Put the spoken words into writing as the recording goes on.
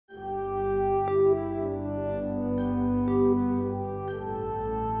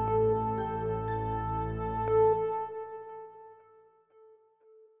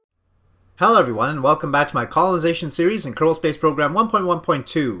Hello everyone and welcome back to my colonization series in Kerbal Space Program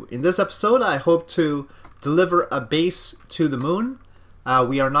 1.1.2. In this episode I hope to deliver a base to the moon.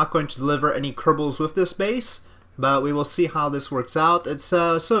 We are not going to deliver any Kerbals with this base, but we will see how this works out. It's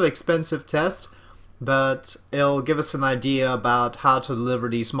a sort of expensive test, but it'll give us an idea about how to deliver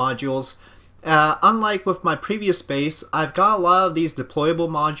these modules. Unlike with my previous base, I've got a lot of these deployable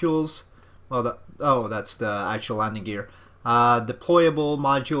modules. Well, that's the actual landing gear. Deployable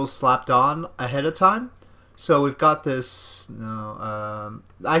modules slapped on ahead of time. So we've got this,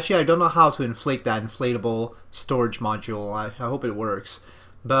 actually I don't know how to inflate that inflatable storage module. I hope it works.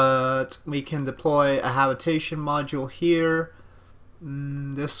 But we can deploy a habitation module here.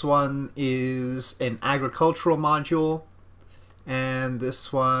 This one is an agricultural module. And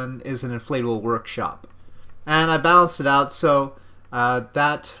this one is an inflatable workshop. And I balanced it out so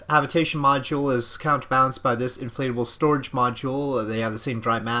that habitation module is counterbalanced by this inflatable storage module. They have the same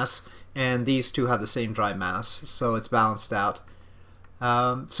dry mass, and these two have the same dry mass, so it's balanced out.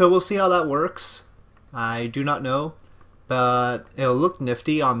 So we'll see how that works. I do not know, but it'll look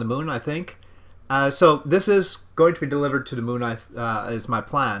nifty on the moon, I think. So this is going to be delivered to the moon, is my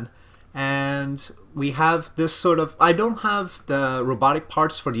plan. And we have this sort of... I don't have the robotic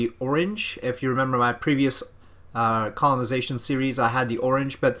parts for the orange. If you remember my previous colonization series, I had the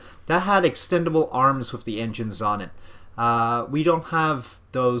orange, but that had extendable arms with the engines on it. We don't have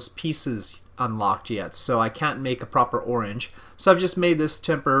those pieces unlocked yet, so I can't make a proper orange. So I've just made this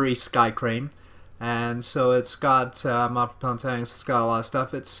temporary sky crane, and so it's got mop tanks, it's got a lot of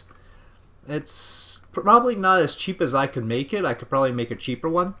stuff. It's probably not as cheap as I could make it. I could probably make a cheaper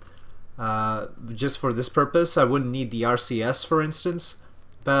one just for this purpose. I wouldn't need the RCS, for instance.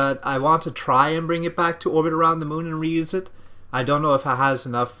 But I want to try and bring it back to orbit around the moon and reuse it. I don't know if it has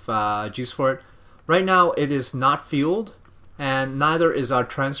enough juice for it. Right now it is not fueled, and neither is our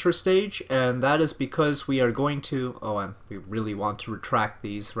transfer stage, and that is because we are going to... Oh, and we really want to retract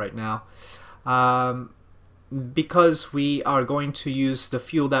these right now. Because we are going to use the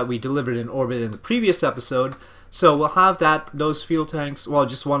fuel that we delivered in orbit in the previous episode, so we'll have those fuel tanks, well,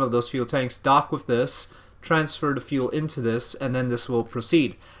 just one of those fuel tanks, dock with this, transfer the fuel into this, and then this will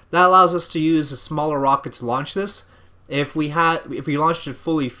proceed. That allows us to use a smaller rocket to launch this. If we launched it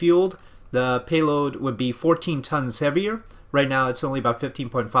fully fueled, the payload would be 14 tons heavier. Right now it's only about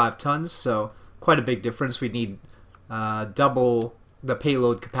 15.5 tons, so quite a big difference. We need double the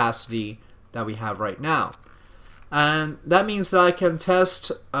payload capacity that we have right now. And that means that I can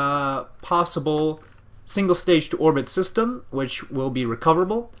test a possible single stage to orbit system, which will be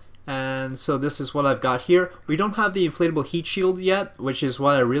recoverable. And so this is what I've got here. We don't have the inflatable heat shield yet, which is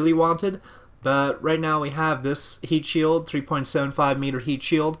what I really wanted. But right now we have this heat shield, 3.75 meter heat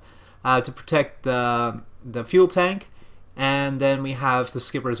shield, to protect the fuel tank. And then we have the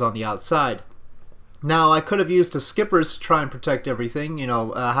skippers on the outside. Now I could have used the skippers to try and protect everything, you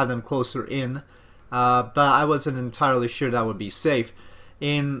know, have them closer in. But I wasn't entirely sure that would be safe.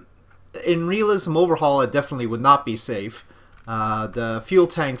 In Realism Overhaul, it definitely would not be safe. The fuel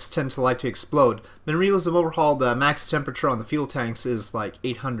tanks tend to like to explode. But in Realism Overhaul, the max temperature on the fuel tanks is like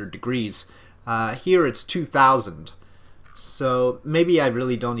 800 degrees. Here it's 2000. So maybe I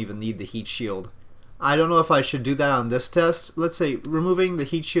really don't even need the heat shield. I don't know if I should do that on this test. Let's say removing the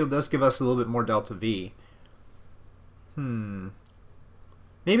heat shield does give us a little bit more delta V.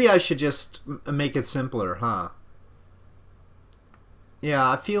 Maybe I should just make it simpler, huh? Yeah,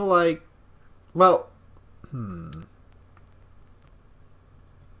 I feel like... Well...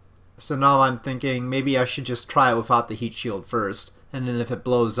 So now I'm thinking maybe I should just try it without the heat shield first, and then if it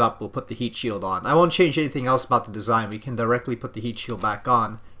blows up we'll put the heat shield on. I won't change anything else about the design. We can directly put the heat shield back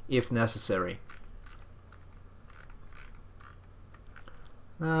on if necessary.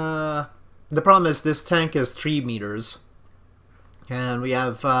 The problem is this tank is 3 meters, and we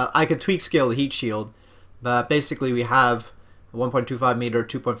have, I could tweak scale the heat shield, but basically we have 1.25 meter,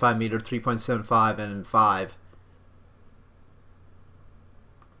 2.5 meter, 3.75, and 5.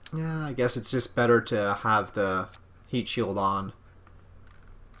 Yeah, I guess it's just better to have the heat shield on.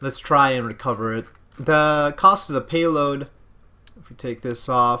 Let's try and recover it. The cost of the payload, if we take this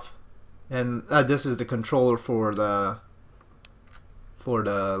off, and this is the controller for the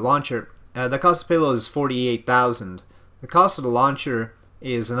launcher. The cost of payload is 48,000. The cost of the launcher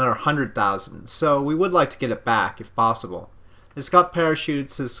is another 100,000. So we would like to get it back if possible. It's got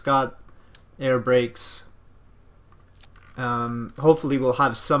parachutes. It's got air brakes. Hopefully we'll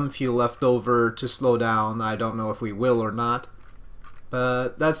have some fuel left over to slow down. I don't know if we will or not,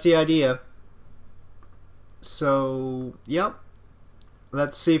 but that's the idea. So yep,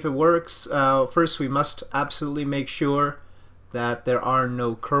 let's see if it works. First we must absolutely make sure that there are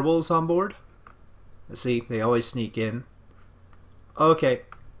no Kerbals on board. See, they always sneak in. Okay,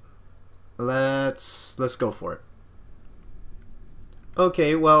 let's go for it.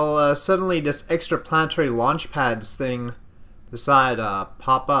 Okay, well, suddenly this extra planetary launch pads thing decided to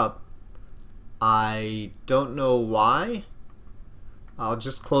pop up. I don't know why. I'll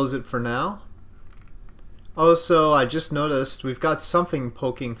just close it for now. Also, I just noticed we've got something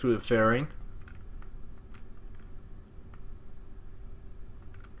poking through the fairing.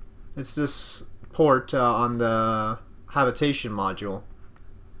 It's this port on the habitation module.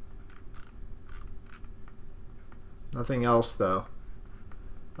 Nothing else though.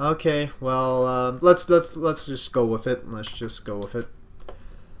 Okay, well, let's just go with it. Let's just go with it.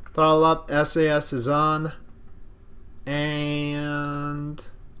 Throttle up, SAS is on, and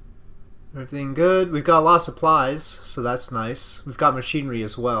everything good. We've got a lot of supplies, so that's nice. We've got machinery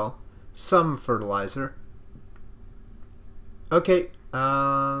as well, some fertilizer. Okay,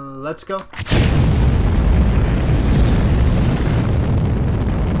 let's go.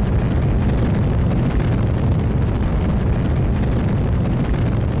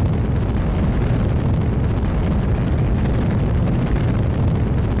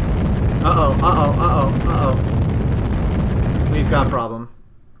 We've got a problem.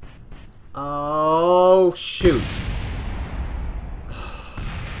 Oh, shoot.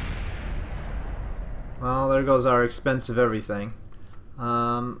 Well, there goes our expensive everything.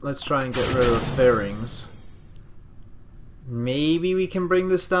 Let's try and get rid of the fairings. Maybe we can bring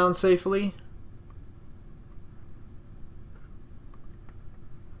this down safely?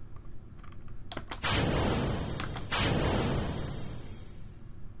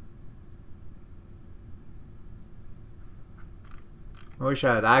 I wish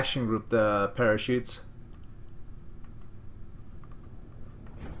I had action group the parachutes.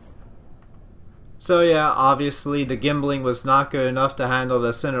 So yeah, obviously the gimbling was not good enough to handle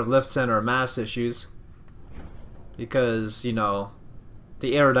the center of lift, center of mass issues. Because, you know,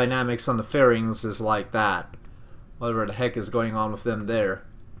 the aerodynamics on the fairings is like that. Whatever the heck is going on with them there.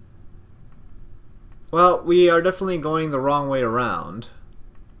 Well, we are definitely going the wrong way around.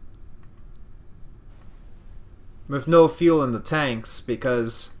 With no fuel in the tanks,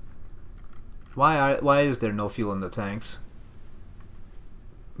 because why is there no fuel in the tanks?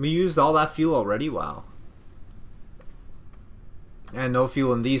 We used all that fuel already? Wow. And no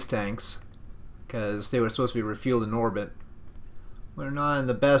fuel in these tanks, because they were supposed to be refueled in orbit. We're not in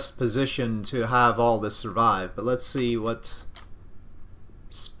the best position to have all this survive, but let's see what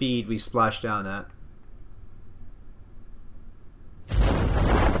speed we splash down at.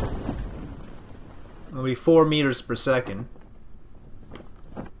 It'll be 4 meters per second.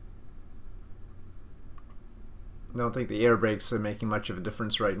 I don't think the air brakes are making much of a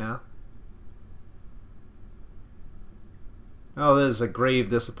difference right now. Oh, this is a grave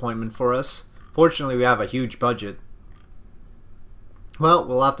disappointment for us. Fortunately, we have a huge budget. Well,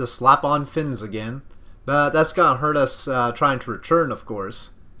 we'll have to slap on fins again. But that's gonna hurt us trying to return, of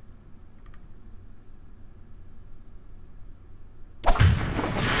course.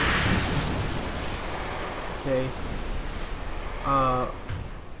 Okay.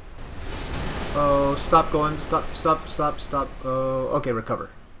 Oh, stop going. Stop. Oh, okay,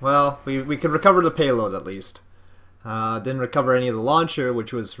 recover. Well, we could recover the payload at least. Didn't recover any of the launcher,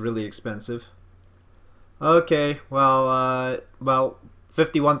 which was really expensive. Okay, well,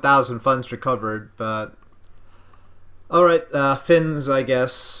 51,000 funds recovered, but... Alright, fins, I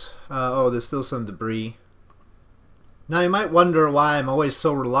guess. Oh, there's still some debris. Now you might wonder why I'm always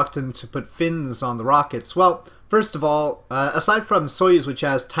so reluctant to put fins on the rockets. Well, first of all, aside from Soyuz, which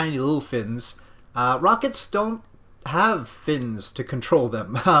has tiny little fins, rockets don't have fins to control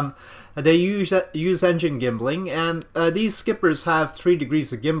them. They use engine gimbling, and these skippers have 3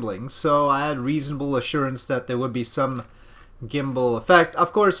 degrees of gimbling, so I had reasonable assurance that there would be some gimbal effect.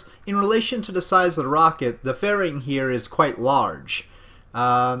 Of course, in relation to the size of the rocket, the fairing here is quite large.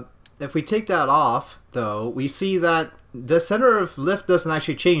 If we take that off, though, we see that the center of lift doesn't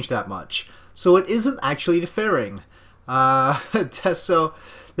actually change that much. So it isn't actually the fairing. So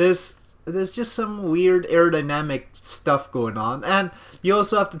there's just some weird aerodynamic stuff going on. And you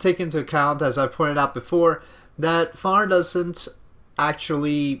also have to take into account, as I pointed out before, that FAR doesn't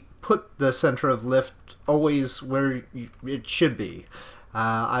actually put the center of lift always where it should be.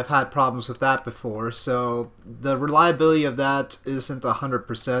 I've had problems with that before, so the reliability of that isn't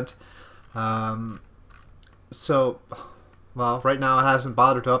 100%. So, well, right now it hasn't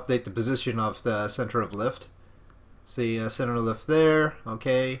bothered to update the position of the center of lift. See, center of lift there,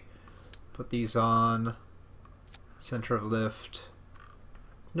 okay. Put these on. Center of lift.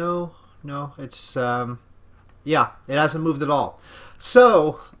 No, it's, Yeah, it hasn't moved at all.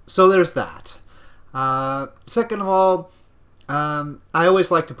 So there's that. Second of all, I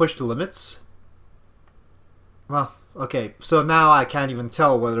always like to push the limits. Well, okay, so now I can't even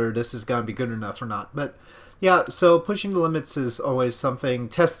tell whether this is going to be good enough or not. But yeah, so pushing the limits is always something.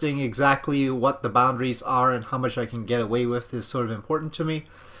 Testing exactly what the boundaries are and how much I can get away with is sort of important to me.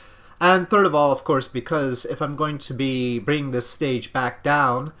 And third of all, of course, because if I'm going to be bringing this stage back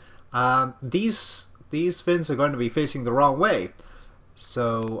down, these fins are going to be facing the wrong way.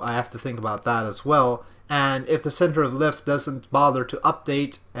 So I have to think about that as well. And if the center of lift doesn't bother to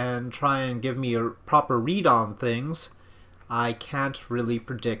update and try and give me a proper read on things, I can't really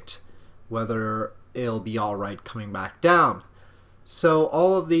predict whether it'll be alright coming back down. So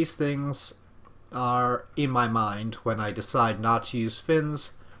all of these things are in my mind when I decide not to use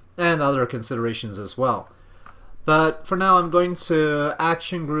fins, and other considerations as well. But for now, I'm going to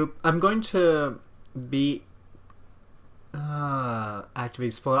action group. I'm going to be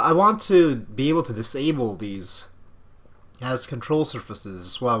activate spoiler. I want to be able to disable these as control surfaces.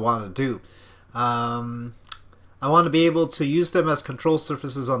 Is what I want to do. I want to be able to use them as control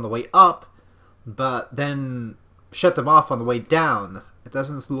surfaces on the way up, but then shut them off on the way down. It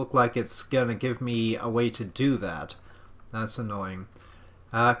doesn't look like it's gonna give me a way to do that. That's annoying.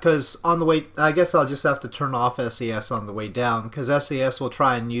 Because on the way, I guess I'll just have to turn off SAS on the way down, because SAS will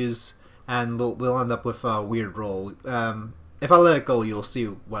try and use, and we'll end up with a weird roll. If I let it go, you'll see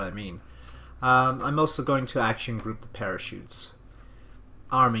what I mean. I'm also going to action group the parachutes,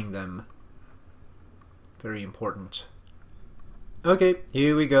 arming them. Very important. Okay,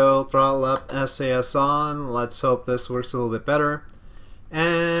 here we go. Throttle up, SAS on. Let's hope this works a little bit better.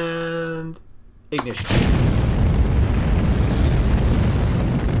 And ignition.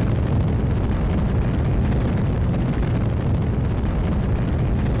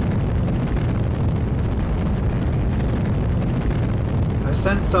 I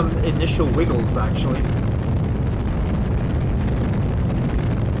sense some initial wiggles, actually.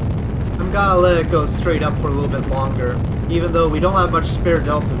 I'm gonna let it go straight up for a little bit longer, even though we don't have much spare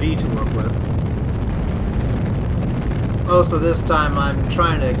delta V to work with. Also, this time I'm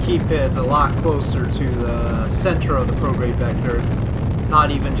trying to keep it a lot closer to the center of the prograde vector, not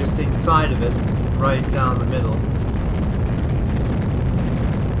even just inside of it, right down the middle.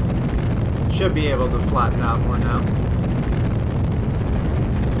 Should be able to flatten out more now.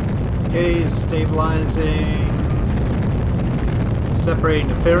 Okay, stabilizing, separating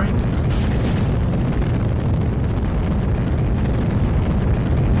the fairings.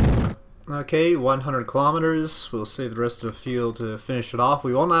 Okay, 100 kilometers. We'll save the rest of the fuel to finish it off.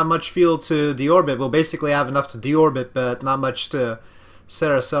 We won't have much fuel to deorbit. We'll basically have enough to deorbit, but not much to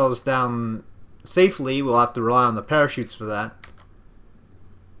set ourselves down safely. We'll have to rely on the parachutes for that.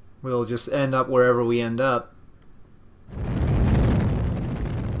 We'll just end up wherever we end up.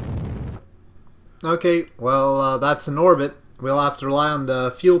 Okay, well, that's an orbit. We'll have to rely on the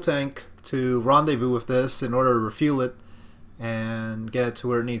fuel tank to rendezvous with this in order to refuel it and get it to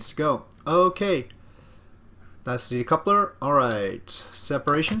where it needs to go. Okay, that's the decoupler. Alright,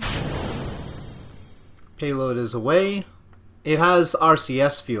 separation. Payload is away. It has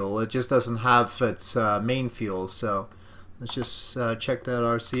RCS fuel, it just doesn't have its main fuel, so let's just check that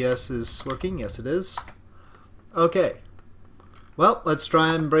RCS is working. Yes, it is. Okay, well, let's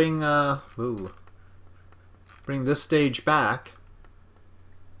try and bring this stage back.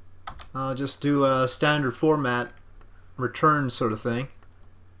 I'll just do a standard format return sort of thing.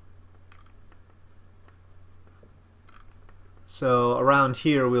 So around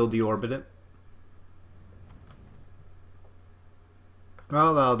here we'll deorbit it.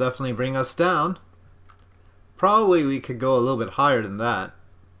 Well, that'll definitely bring us down. Probably we could go a little bit higher than that.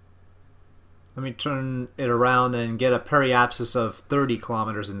 Let me turn it around and get a periapsis of 30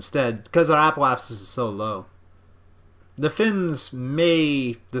 kilometers instead, because our apoapsis is so low. The fins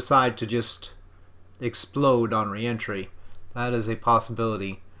may decide to just explode on re-entry. That is a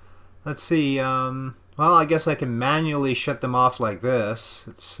possibility. Let's see, well, I guess I can manually shut them off like this.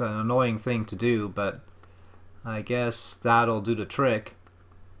 It's an annoying thing to do, but I guess that'll do the trick.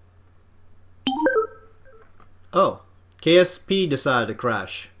 Oh, KSP decided to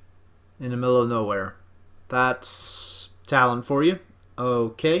crash in the middle of nowhere. That's talent for you.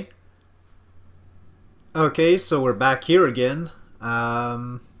 Okay. Okay, so we're back here again.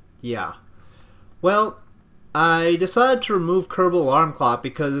 Yeah. Well, I decided to remove Kerbal Arm Clock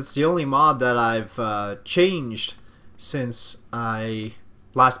because it's the only mod that I've changed since I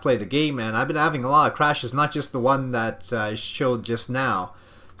last played the game, and I've been having a lot of crashes, not just the one that I showed just now.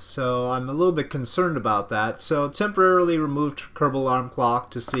 So I'm a little bit concerned about that. So temporarily removed Kerbal Arm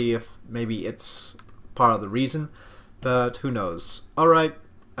Clock to see if maybe it's part of the reason, but who knows. Alright,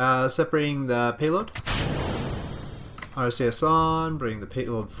 separating the payload. RCS on, bring the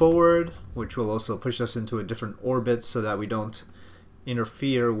payload forward, which will also push us into a different orbit so that we don't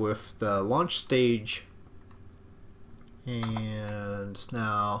interfere with the launch stage. And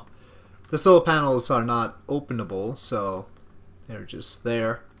now the solar panels are not openable, so they're just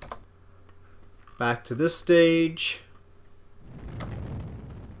there. Back to this stage.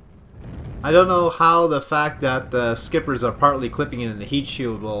 I don't know how the fact that the skippers are partly clipping in the heat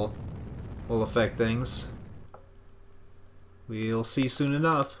shield will affect things. We'll see soon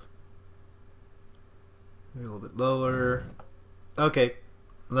enough. Maybe a little bit lower. Okay,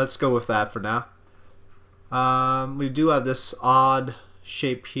 let's go with that for now. We do have this odd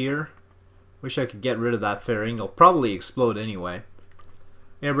shape here. Wish I could get rid of that fairing. It'll probably explode anyway.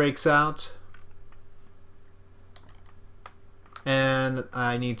 Air brakes out. And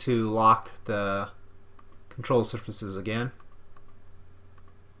I need to lock the control surfaces again.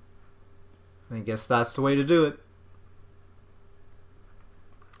 I guess that's the way to do it.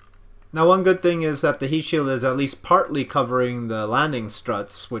 Now, one good thing is that the heat shield is at least partly covering the landing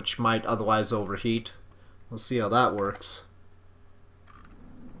struts, which might otherwise overheat. We'll see how that works.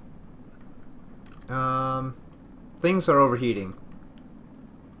 Things are overheating.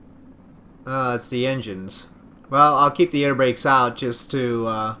 It's the engines. Well, I'll keep the air brakes out just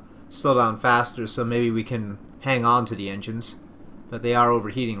to slow down faster, so maybe we can hang on to the engines. But they are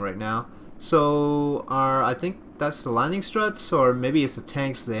overheating right now. So, I think that's the landing struts, or maybe it's the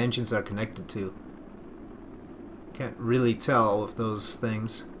tanks the engines are connected to. Can't really tell with those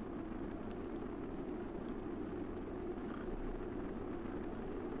things.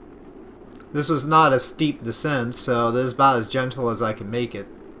 This was not a steep descent, so this is about as gentle as I can make it.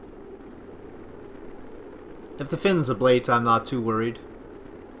 If the fins ablate, I'm not too worried.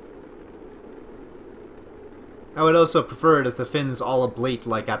 I would also prefer it if the fins all ablate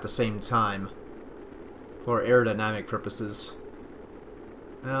like at the same time, for aerodynamic purposes.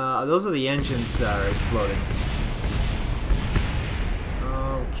 Those are the engines that are exploding.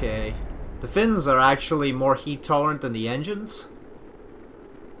 Okay. The fins are actually more heat tolerant than the engines.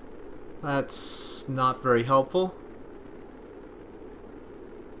 That's not very helpful.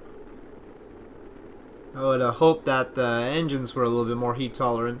 I would hope that the engines were a little bit more heat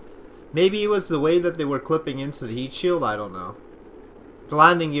tolerant. Maybe it was the way that they were clipping into the heat shield, I don't know. The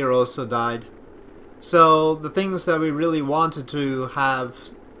landing gear also died. So the things that we really wanted to have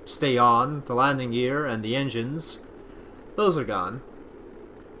stay on, the landing gear and the engines, those are gone.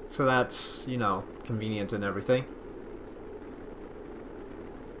 So that's, you know, convenient and everything.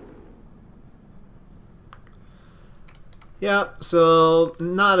 Yeah, so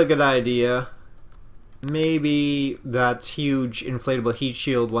not a good idea. Maybe that huge inflatable heat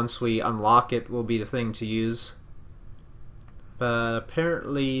shield, once we unlock it, will be the thing to use. But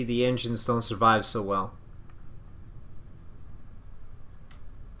apparently the engines don't survive so well.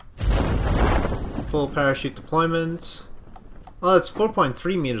 Full parachute deployment. Well, it's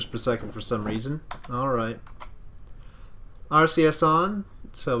 4.3 meters per second for some reason. Alright. RCS on.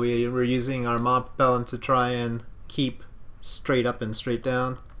 So we're using our mod propellant to try and keep straight up and straight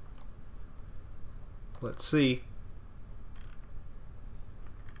down. Let's see.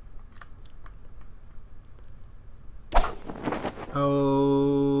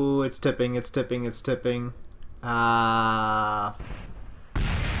 Oh, it's tipping, it's tipping, it's tipping.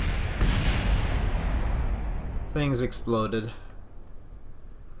 Things exploded.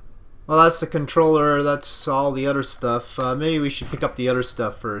 Well, that's the controller, that's all the other stuff. Maybe we should pick up the other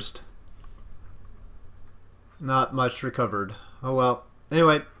stuff first. Not much recovered. Oh well.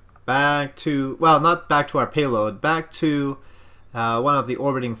 Anyway, back to, well, not back to our payload, back to one of the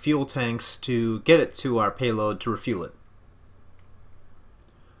orbiting fuel tanks to get it to our payload to refuel it.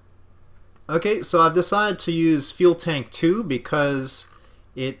 Okay, so I've decided to use fuel tank 2 because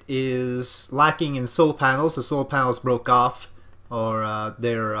it is lacking in solar panels. The solar panels broke off, or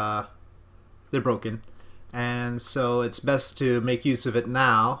they're broken, and so it's best to make use of it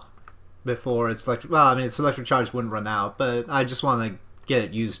now before it's electric. Well, I mean, its electric charge wouldn't run out, but I just want to get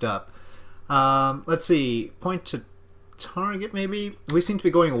it used up. Let's see, point to target maybe? We seem to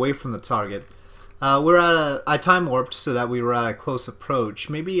be going away from the target. We're at I time warped so that we were at a close approach.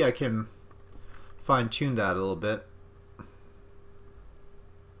 Maybe I can fine-tune that a little bit.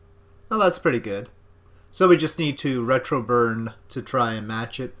 Oh, that's pretty good. So we just need to retro burn to try and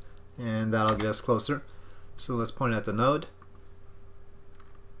match it, and that'll get us closer. So let's point at the node.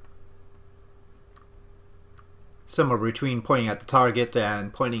 Somewhere between pointing at the target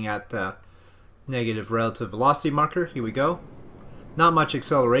and pointing at the negative relative velocity marker. Here we go. Not much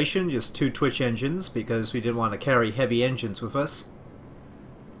acceleration, just 2 twitch engines because we didn't want to carry heavy engines with us.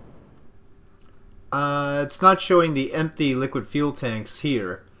 It's not showing the empty liquid fuel tanks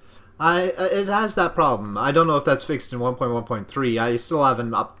here. It has that problem. I don't know if that's fixed in 1.1.3. I still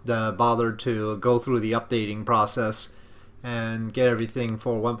haven't bothered to go through the updating process and get everything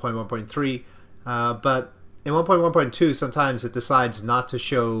for 1.1.3. But in 1.1.2 sometimes it decides not to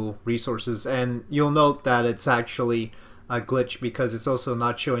show resources, and you'll note that it's actually a glitch because it's also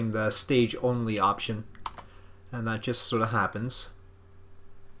not showing the stage only option, and that just sort of happens.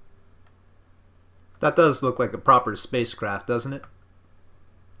 That does look like a proper spacecraft, doesn't it?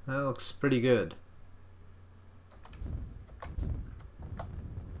 That looks pretty good.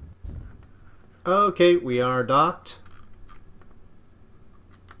 Okay, we are docked.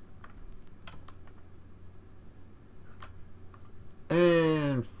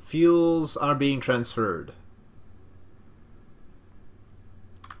 And fuels are being transferred.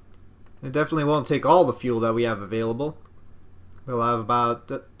 It definitely won't take all the fuel that we have available. We'll have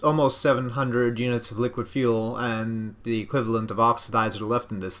about almost 700 units of liquid fuel and the equivalent of oxidizer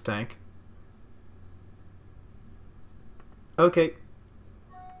left in this tank. Okay,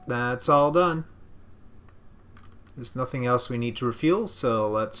 that's all done. There's nothing else we need to refuel, so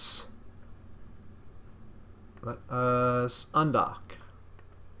let us undock.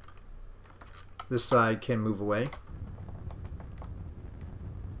 This side can move away.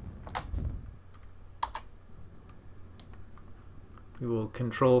 We will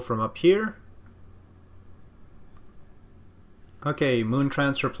control from up here. Okay, moon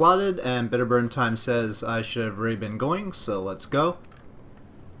transfer plotted, and bitter burn time says I should have already been going, so let's go.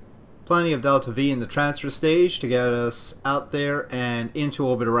 Plenty of delta V in the transfer stage to get us out there and into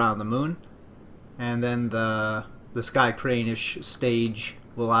orbit around the moon. And then the sky crane-ish stage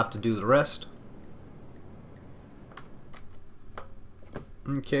will have to do the rest.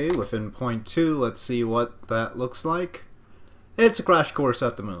 Okay, within point 2, let's see what that looks like. It's a crash course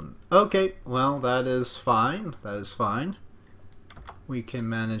at the moon. Okay, well, that is fine. That is fine. We can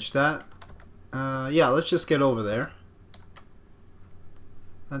manage that. Yeah, let's just get over there.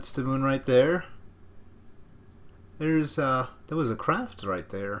 That's the moon right there. There was a craft right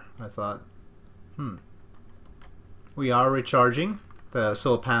there, I thought. We are recharging. The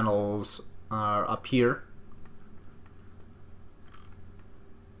solar panels are up here.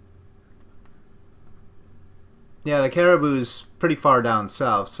 Yeah, the Caribou's pretty far down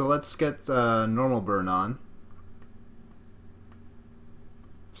south, so let's get normal burn on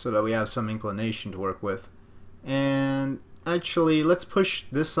so that we have some inclination to work with. And actually, let's push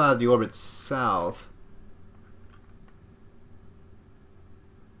this side of the orbit south.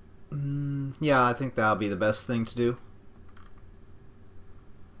 Yeah, I think that'll be the best thing to do.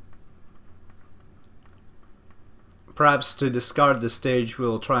 Perhaps to discard the stage,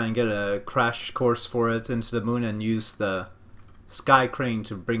 we'll try and get a crash course for it into the moon and use the sky crane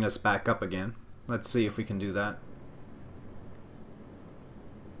to bring us back up again. Let's see if we can do that.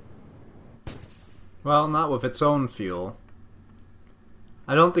 Well, not with its own fuel.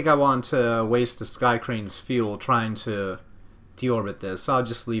 I don't think I want to waste the sky crane's fuel trying to deorbit this. I'll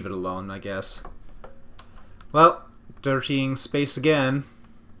just leave it alone, I guess. Well, dirtying space again.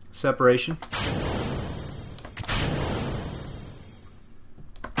 Separation.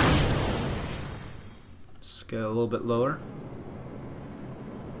 Just get a little bit lower.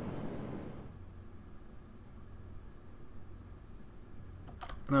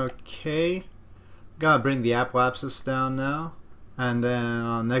 Okay. Gotta bring the apoapsis down now. And then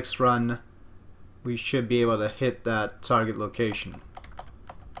on the next run, we should be able to hit that target location.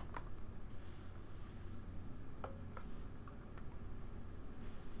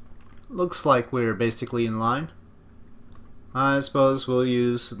 Looks like we're basically in line. I suppose we'll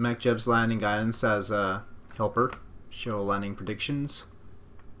use MechJeb's landing guidance as a helper. Show landing predictions.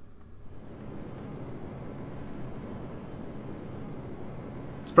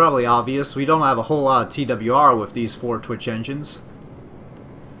 It's probably obvious we don't have a whole lot of TWR with these 4 twitch engines.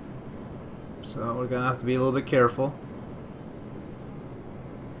 So we're gonna have to be a little bit careful.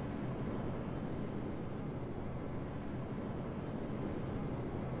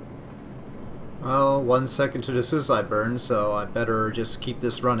 Well, 1 second to the suicide burn, so I better just keep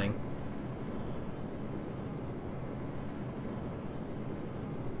this running.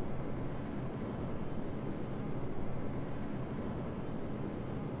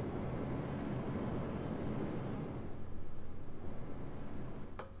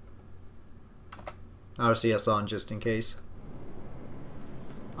 RCS on just in case.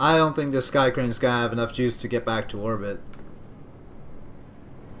 I don't think this sky crane's gonna have enough juice to get back to orbit.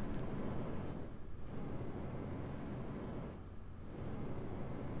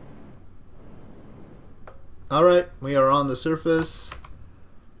 Alright, we are on the surface.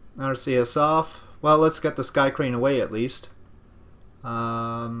 RCS off. Well, let's get the sky crane away at least.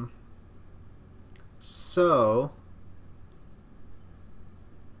 Control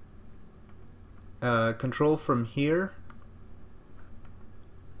from here.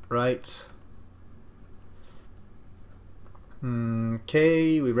 Right.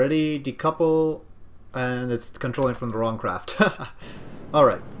 Okay, we ready? Decouple. And it's controlling from the wrong craft.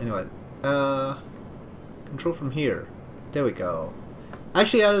 Alright, anyway. Control from here. There we go.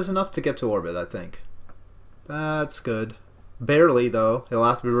 Actually, that is enough to get to orbit, I think. That's good. Barely, though. It'll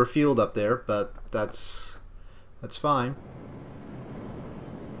have to be refueled up there, but that's fine.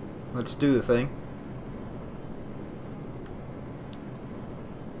 Let's do the thing.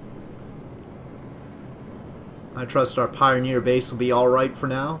 I trust our Pioneer base will be alright for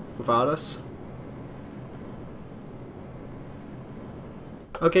now, without us.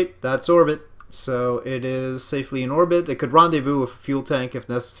 Okay, that's orbit. So it is safely in orbit. It could rendezvous with a fuel tank if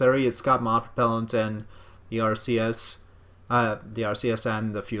necessary. It's got mod propellant and the RCS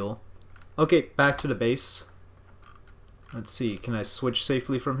and the fuel. Okay, back to the base. Let's see, can I switch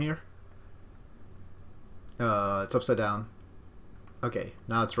safely from here? It's upside down. Okay,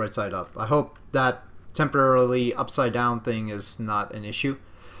 now it's right side up. I hope that temporarily upside down thing is not an issue.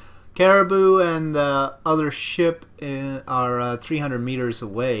 Caribou and the other ship are 300 meters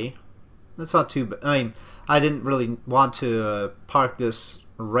away. That's not too bad. I mean, I didn't really want to park this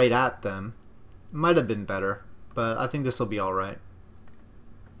right at them. Might have been better, but I think this will be alright.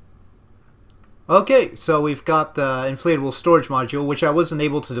 Okay, so we've got the inflatable storage module, which I wasn't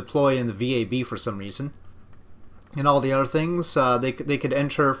able to deploy in the VAB for some reason. And all the other things, they could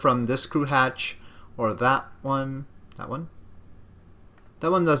enter from this crew hatch or that one. That one?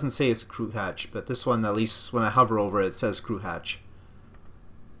 That one doesn't say it's a crew hatch, but this one, at least when I hover over it, it says crew hatch.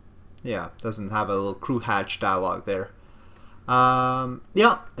 Yeah, doesn't have a little crew hatch dialogue there.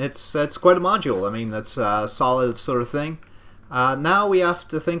 Yeah, it's quite a module. I mean, that's a solid sort of thing. Now we have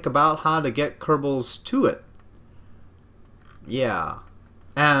to think about how to get Kerbals to it. Yeah,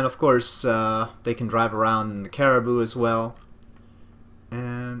 and of course they can drive around in the Caribou as well.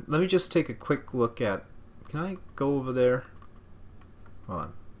 And let me just take a quick look at. Can I go over there? Hold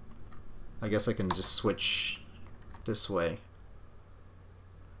on. I guess I can just switch this way.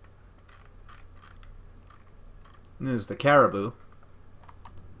 This is the Caribou.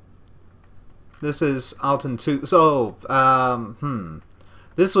 This is Alton 2. So,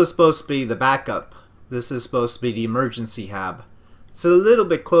 this was supposed to be the backup. This is supposed to be the emergency hab. It's a little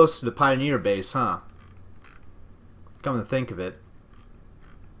bit close to the Pioneer base, huh? Come to think of it.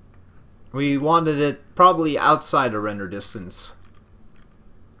 We wanted it probably outside of render distance.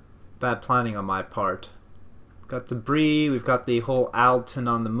 Bad planning on my part. Got debris, we've got the whole Alton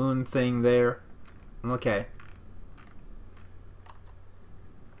on the moon thing there. Okay.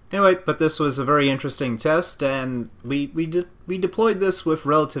 Anyway, but this was a very interesting test, and we deployed this with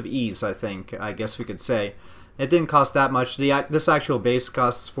relative ease, I think. I guess we could say. It didn't cost that much. This actual base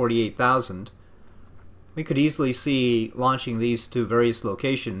costs 48,000. We could easily see launching these to various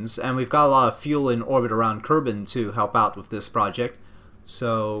locations, and we've got a lot of fuel in orbit around Kerbal to help out with this project.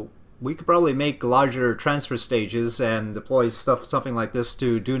 So we could probably make larger transfer stages and deploy something like this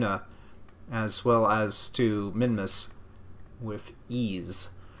to Duna, as well as to Minmus, with ease.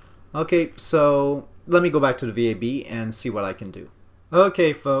 Okay, so let me go back to the VAB and see what I can do.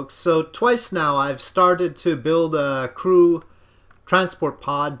 Okay folks, so twice now I've started to build a crew transport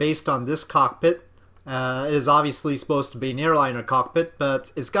pod based on this cockpit. It is obviously supposed to be an airliner cockpit,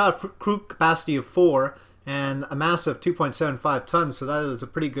 but it's got a crew capacity of 4 and a mass of 2.75 tons, so that is a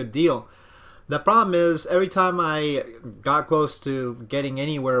pretty good deal. The problem is, every time I got close to getting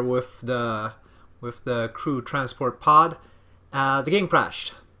anywhere with the crew transport pod, the game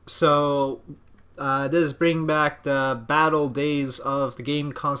crashed. So this is bringing back the bad old days of the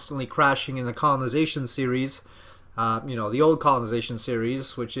game constantly crashing in the Kolonization series. You know, the old Kolonization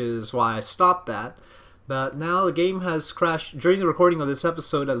series, which is why I stopped that. But now the game has crashed during the recording of this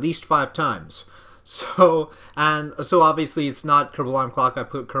episode at least 5 times. So obviously it's not Kerbal Alarm Clock. I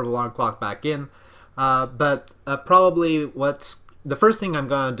put Kerbal Alarm Clock back in. But probably the first thing I'm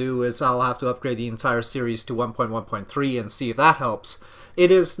going to do is I'll have to upgrade the entire series to 1.1.3 and see if that helps. It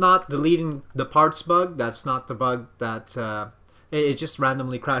is not deleting the parts bug. That's not the bug that... it just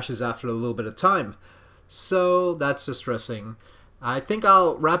randomly crashes after a little bit of time. So that's distressing. I think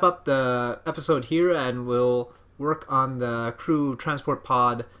I'll wrap up the episode here and we'll work on the crew transport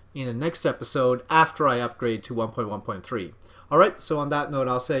pod in the next episode after I upgrade to 1.1.3. Alright, so on that note,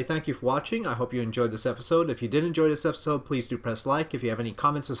 I'll say thank you for watching. I hope you enjoyed this episode. If you did enjoy this episode, please do press like. If you have any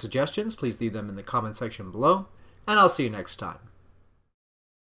comments or suggestions, please leave them in the comment section below. And I'll see you next time.